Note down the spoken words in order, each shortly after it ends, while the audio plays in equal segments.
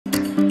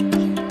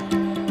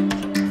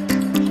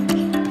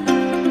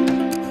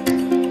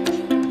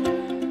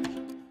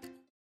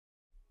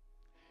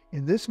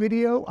this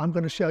video, I'm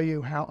going to show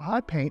you how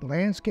I paint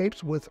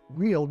landscapes with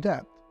real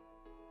depth.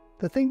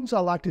 The things I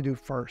like to do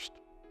first,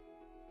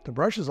 the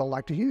brushes I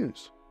like to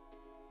use,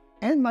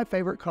 and my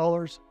favorite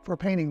colors for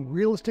painting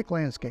realistic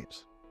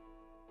landscapes.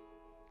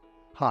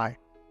 Hi,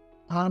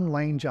 I'm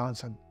Layne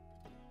Johnson.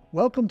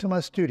 Welcome to my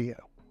studio.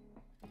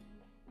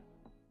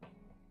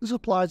 The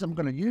supplies I'm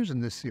going to use in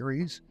this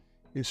series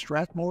is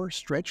Strathmore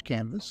Stretch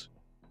Canvas,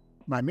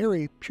 my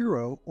Mary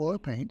Puro oil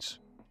paints,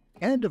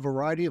 and a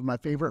variety of my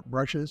favorite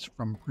brushes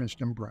from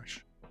Princeton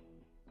Brush.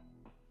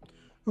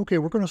 Okay,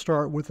 we're going to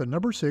start with a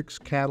number 6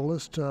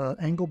 Catalyst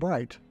Angle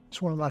Bright.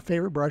 It's one of my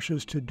favorite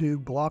brushes to do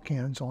block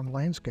ends on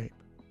landscape.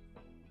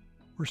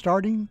 We're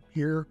starting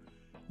here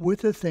with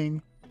the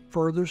thing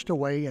furthest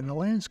away in the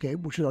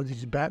landscape, which are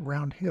these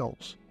background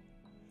hills.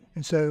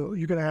 And so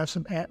you're going to have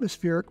some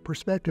atmospheric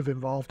perspective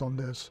involved on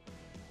this,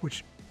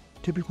 which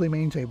typically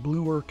means a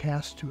bluer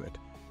cast to it.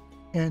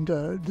 And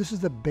this is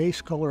the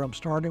base color I'm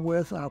starting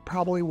with. I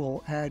probably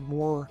will add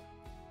more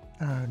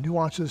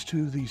nuances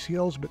to these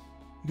hills, but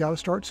you got to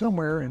start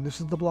somewhere, and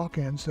this is the block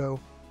end, so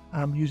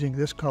I'm using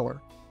this color.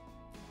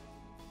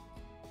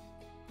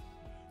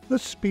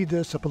 Let's speed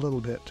this up a little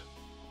bit.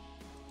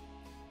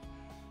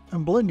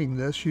 I'm blending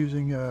this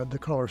using the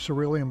color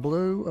Cerulean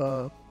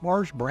Blue,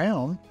 Mars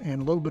Brown,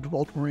 and a little bit of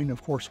ultramarine,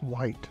 of course,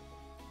 white.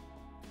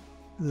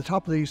 At the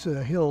top of these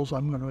hills,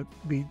 I'm going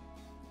to be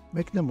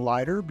making them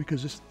lighter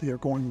because they're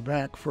going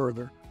back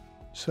further.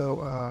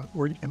 So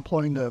we're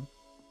employing the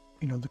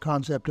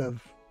concept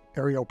of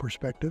aerial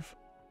perspective,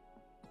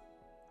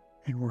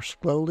 and we're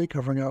slowly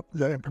covering up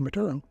the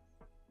imprimatur.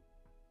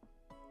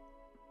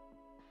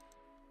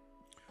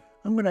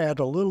 I'm going to add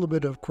a little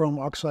bit of chrome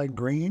oxide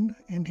green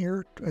in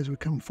here as we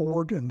come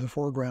forward in the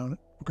foreground.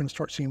 We're going to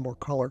start seeing more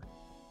color.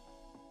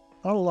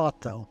 Not a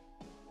lot though.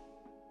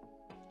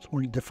 So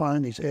we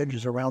define these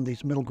edges around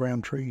these middle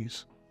ground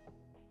trees.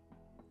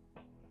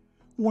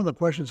 One of the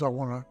questions I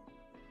want to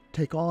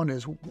take on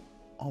is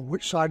on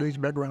which side of these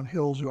background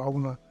hills do I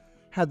want to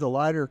have the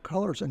lighter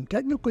colors? And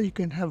technically you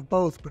can have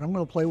both, but I'm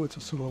going to play with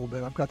this a little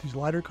bit. I've got these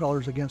lighter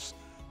colors against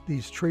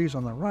these trees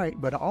on the right,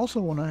 but I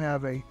also want to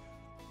have a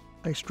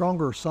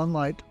stronger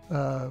sunlight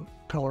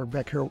color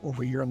back here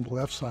over here on the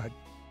left side.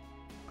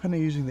 Kind of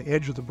using the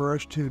edge of the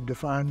brush to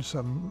define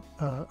some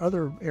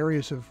other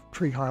areas of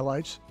tree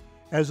highlights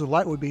as the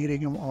light would be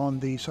hitting them on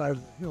the side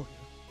of the hill.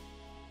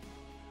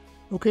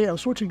 Okay, I'm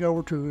switching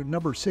over to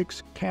number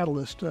 6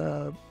 Catalyst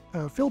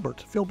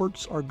Filberts.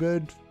 Filberts are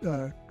good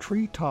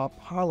treetop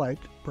highlight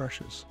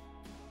brushes.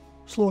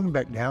 Slowing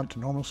back down to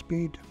normal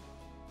speed.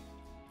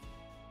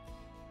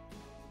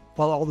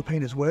 While all the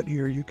paint is wet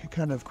here, you can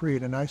kind of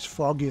create a nice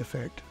foggy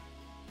effect.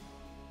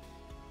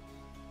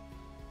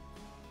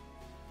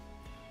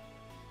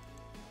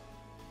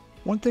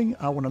 One thing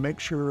I want to make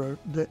sure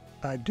that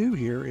I do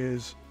here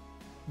is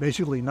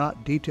basically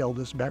not detail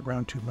this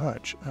background too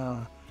much.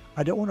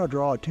 I don't want to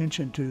draw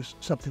attention to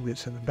something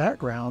that's in the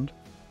background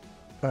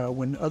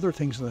when other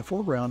things in the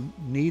foreground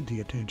need the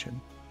attention.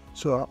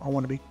 So I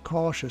want to be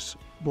cautious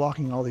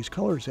blocking all these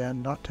colors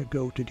in, not to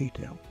go to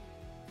detail,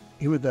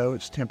 even though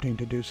it's tempting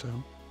to do so.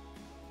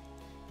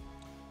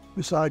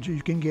 Besides,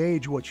 you can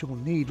gauge what you'll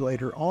need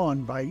later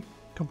on by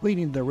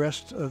completing the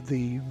rest of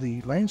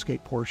the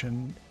landscape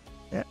portion.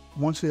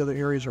 Once the other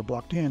areas are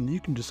blocked in, you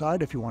can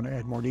decide if you want to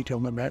add more detail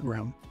in the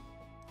background.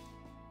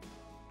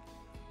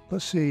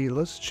 Let's see,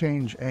 let's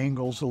change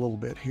angles a little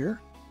bit here.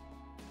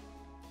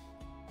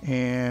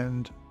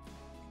 And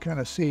kind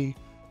of see,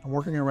 I'm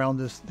working around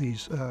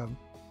these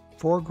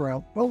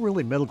foreground, well,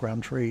 really middle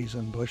ground trees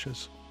and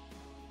bushes.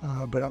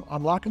 But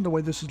I'm liking the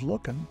way this is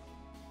looking.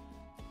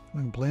 I'm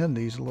going to blend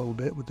these a little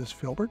bit with this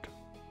filbert.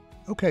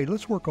 Okay,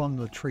 let's work on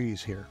the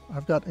trees here.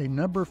 I've got a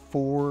number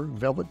 4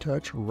 Velvet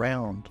Touch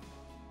Round.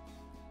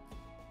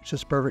 It's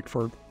just perfect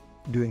for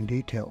doing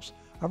details.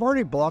 I've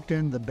already blocked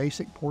in the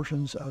basic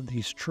portions of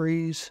these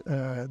trees.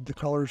 The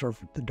colors are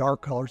the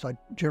dark colors. I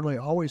generally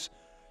always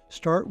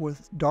start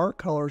with dark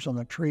colors on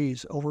the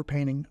trees,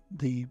 overpainting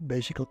the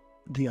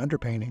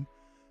underpainting.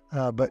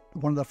 But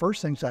one of the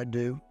first things I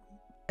do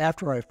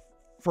after I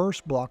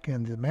first block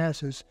in the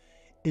masses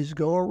is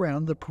go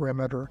around the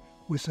perimeter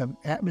with some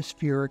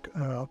atmospheric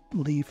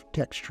leaf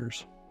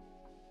textures.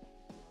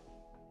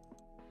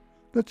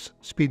 Let's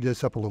speed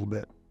this up a little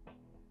bit.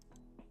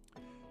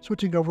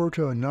 Switching over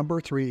to a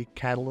number 3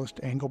 Catalyst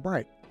Angle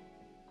Bright.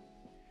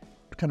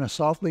 Kind of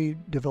softly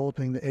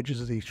developing the edges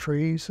of these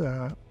trees.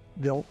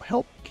 They'll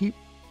help keep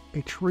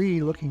a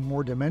tree looking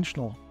more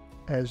dimensional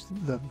as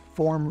the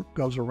form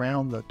goes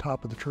around the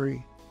top of the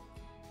tree.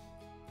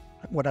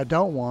 What I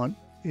don't want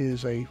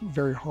is a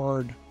very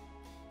hard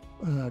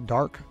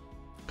dark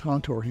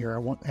contour here. I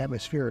want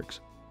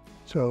atmospherics.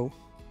 So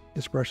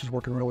this brush is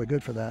working really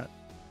good for that.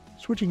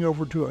 Switching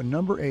over to a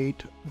number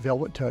 8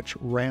 Velvet Touch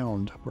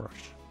Round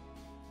brush.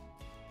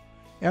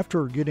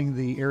 After getting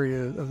the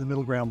area of the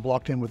middle ground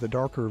blocked in with the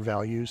darker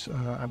values,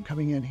 I'm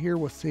coming in here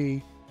with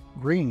the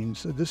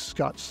greens. This has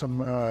got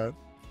some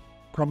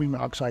chromium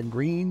oxide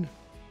green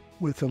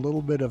with a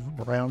little bit of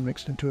brown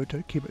mixed into it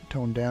to keep it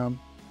toned down.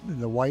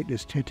 The white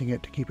is tinting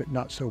it to keep it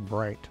not so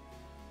bright.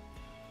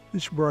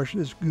 This brush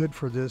is good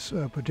for this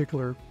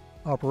particular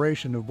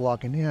operation of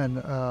blocking in.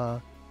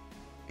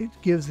 It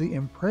gives the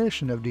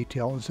impression of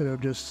detail instead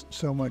of just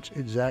so much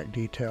exact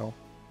detail.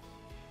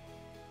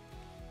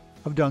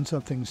 I've done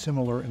something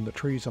similar in the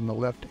trees on the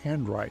left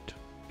and right,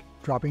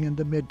 dropping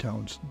into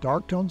midtones.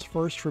 Dark tones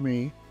first for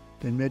me,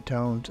 then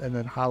midtones, and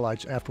then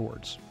highlights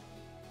afterwards.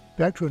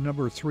 Back to a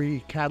number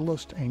 3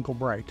 Catalyst Angle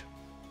Bright.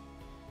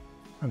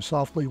 I'm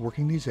softly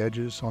working these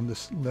edges on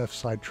this left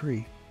side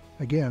tree.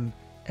 Again,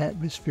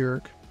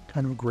 atmospheric,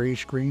 kind of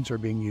grayish greens are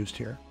being used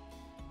here.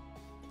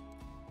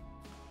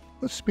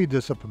 Let's speed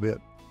this up a bit.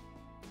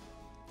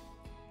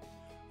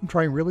 I'm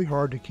trying really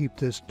hard to keep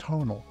this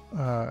tonal.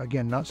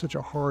 Again, not such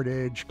a hard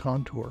edge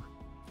contour.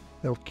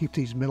 That'll keep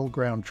these middle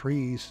ground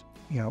trees,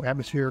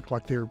 atmospheric,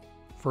 like they're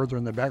further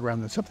in the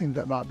background than something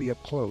that might be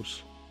up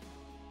close.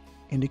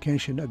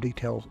 Indication of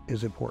detail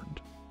is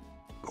important.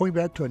 Going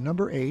back to a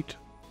number 8,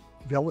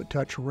 Velvet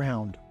Touch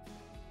Round.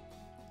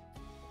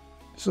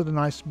 This is a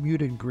nice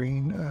muted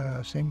green,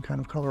 same kind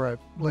of color I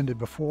blended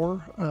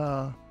before.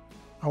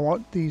 I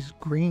want these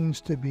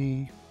greens to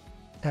be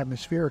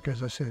atmospheric,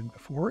 as I said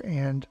before,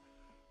 and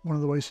one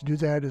of the ways to do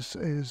that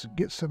is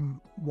get some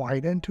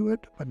white into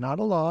it, but not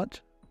a lot,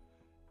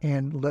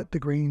 and let the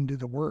green do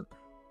the work.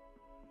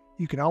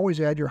 You can always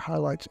add your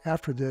highlights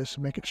after this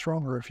and make it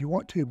stronger if you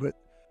want to, but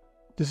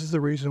this is the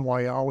reason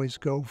why I always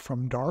go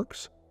from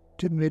darks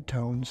to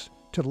midtones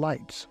to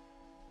lights.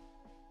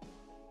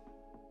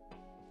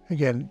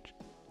 Again,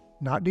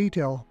 not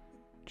detail,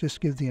 just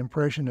give the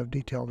impression of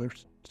detail. They're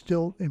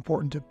still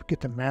important to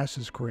get the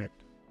masses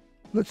correct.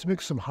 Let's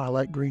mix some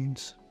highlight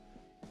greens.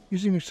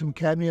 Using some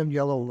cadmium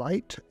yellow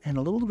light and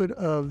a little bit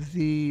of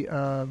the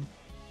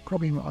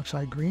chromium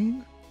oxide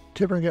green,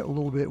 tempering it a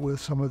little bit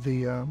with some of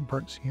the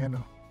burnt sienna,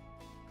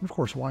 and of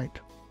course white.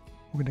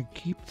 We're going to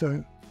keep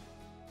the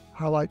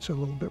highlights a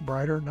little bit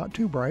brighter, not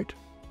too bright.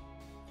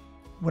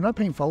 When I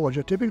paint foliage,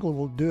 I typically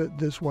will do it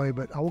this way,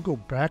 but I will go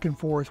back and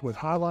forth with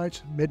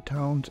highlights,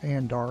 midtones,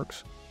 and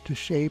darks to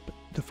shape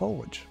the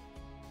foliage.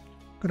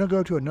 I'm going to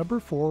go to a number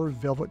 4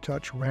 Velvet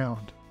Touch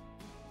Round.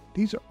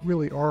 These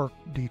really are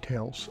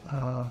details.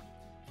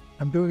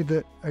 I'm doing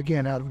that,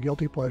 again, out of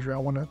guilty pleasure. I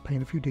want to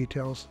paint a few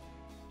details.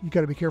 You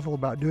got to be careful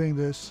about doing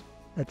this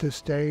at this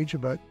stage,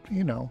 but,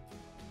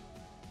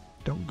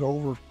 don't go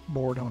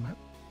overboard on it.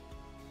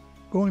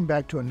 Going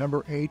back to a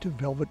number 8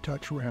 Velvet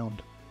Touch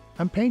Round.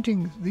 I'm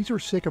painting, these are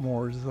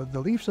sycamores. The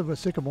leaves of a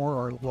sycamore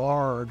are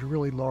large,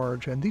 really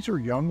large, and these are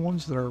young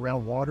ones that are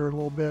around water a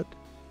little bit.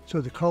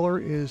 So the color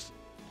is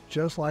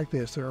just like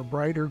this. They're a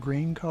brighter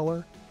green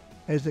color.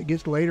 As it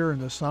gets later in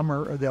the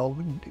summer, they'll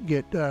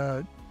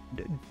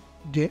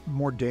get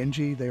more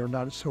dingy. They are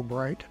not so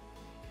bright.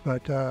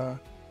 But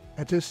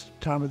at this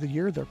time of the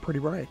year, they're pretty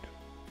bright.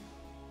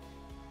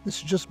 This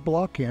is just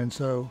block in,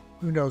 so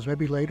who knows,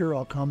 maybe later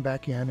I'll come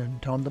back in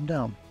and tone them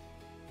down.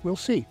 We'll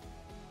see.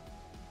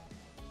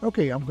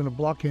 Okay, I'm going to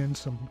block in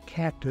some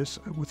cactus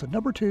with a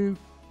number 2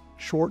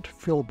 short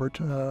filbert,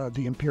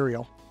 the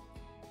Imperial.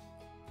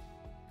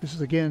 This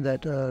is again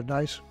that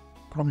nice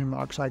chromium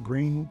oxide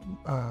green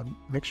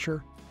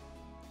mixture.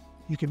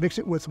 You can mix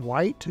it with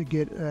white to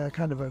get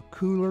kind of a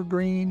cooler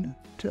green.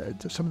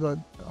 To some of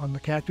on the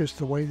cactus,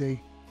 the way the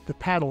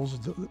petals,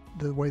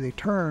 the way they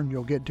turn,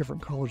 you'll get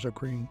different colors of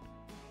green.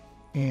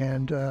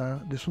 And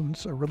this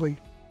one's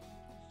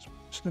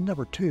it's the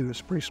number 2.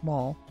 It's pretty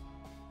small,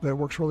 but it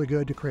works really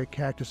good to create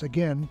cactus.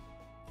 Again,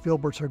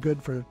 filberts are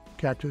good for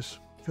cactus.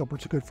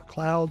 Filberts are good for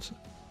clouds.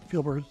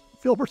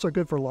 Filberts are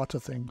good for lots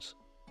of things.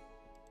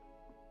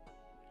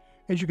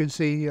 As you can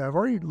see, I've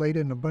already laid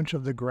in a bunch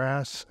of the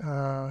grass.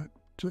 So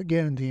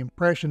again, the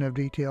impression of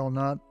detail,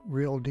 not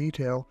real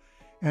detail.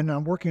 And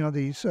I'm working on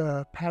these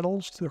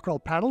paddles. They're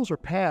called paddles or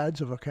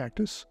pads of a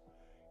cactus.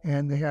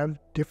 And they have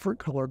different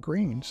color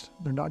greens.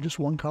 They're not just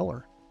one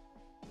color.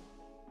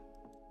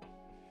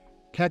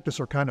 Cactus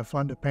are kind of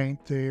fun to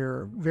paint.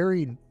 They're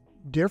very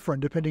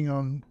different depending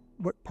on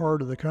what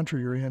part of the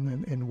country you're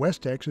in. In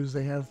West Texas,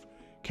 they have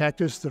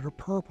cactus that are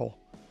purple.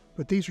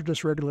 But these are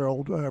just regular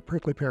old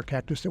prickly pear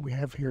cactus that we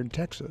have here in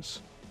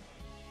Texas.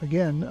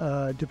 Again,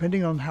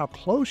 depending on how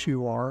close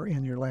you are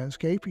in your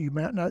landscape, you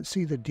might not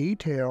see the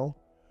detail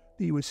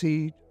that you would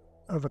see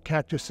of a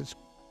cactus that's,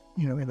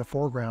 in the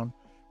foreground,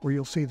 where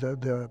you'll see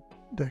the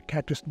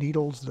cactus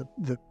needles,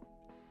 the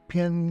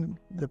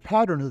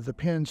pattern of the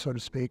pin, so to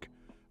speak,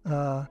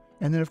 and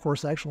then of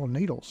course the actual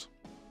needles.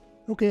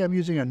 Okay, I'm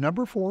using a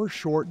number 4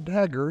 short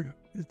dagger.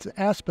 It's an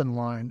aspen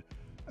line.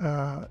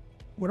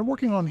 What I'm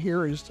working on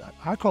here is,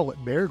 I call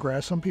it bear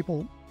grass. Some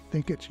people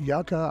think it's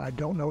yucca. I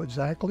don't know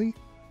exactly,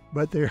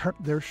 but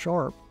they're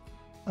sharp.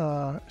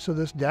 So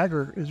this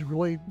dagger is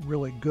really,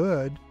 really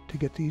good to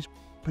get these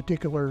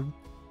particular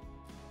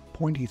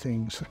pointy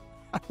things.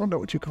 I don't know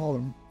what you call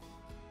them,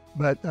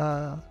 but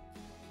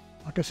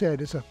like I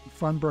said, it's a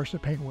fun brush to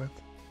paint with.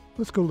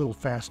 Let's go a little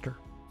faster.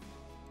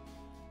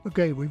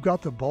 Okay, we've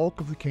got the bulk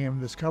of the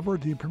canvas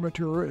covered. The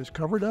imprimatur is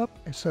covered up,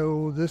 and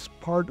so this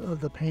part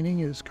of the painting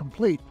is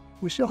complete.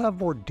 We still have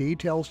more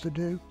details to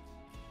do,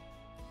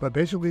 but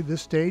basically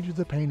this stage of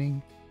the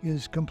painting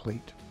is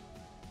complete.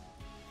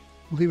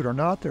 Believe it or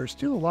not, there's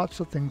still lots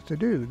of things to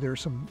do.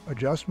 There's some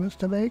adjustments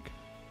to make,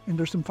 and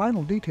there's some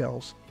final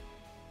details.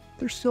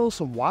 There's still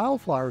some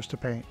wildflowers to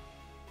paint,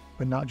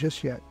 but not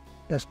just yet.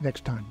 That's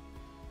next time.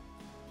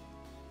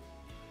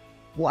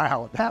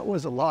 Wow, that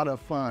was a lot of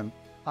fun.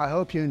 I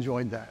hope you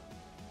enjoyed that.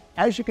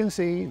 As you can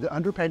see, the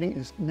underpainting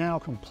is now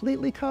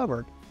completely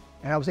covered,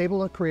 and I was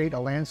able to create a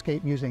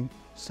landscape using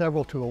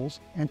several tools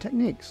and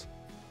techniques.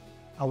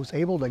 I was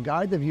able to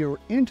guide the viewer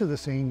into the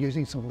scene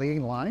using some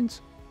leading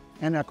lines,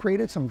 and I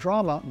created some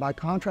drama by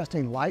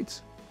contrasting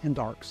lights and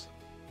darks.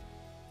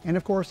 And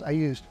of course, I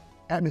used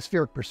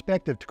atmospheric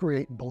perspective to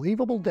create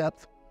believable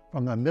depth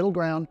from the middle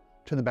ground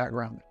to the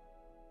background.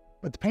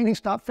 But the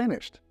painting's not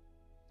finished.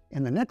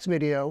 In the next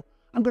video,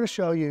 I'm going to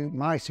show you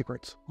my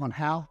secrets on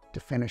how to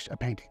finish a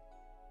painting.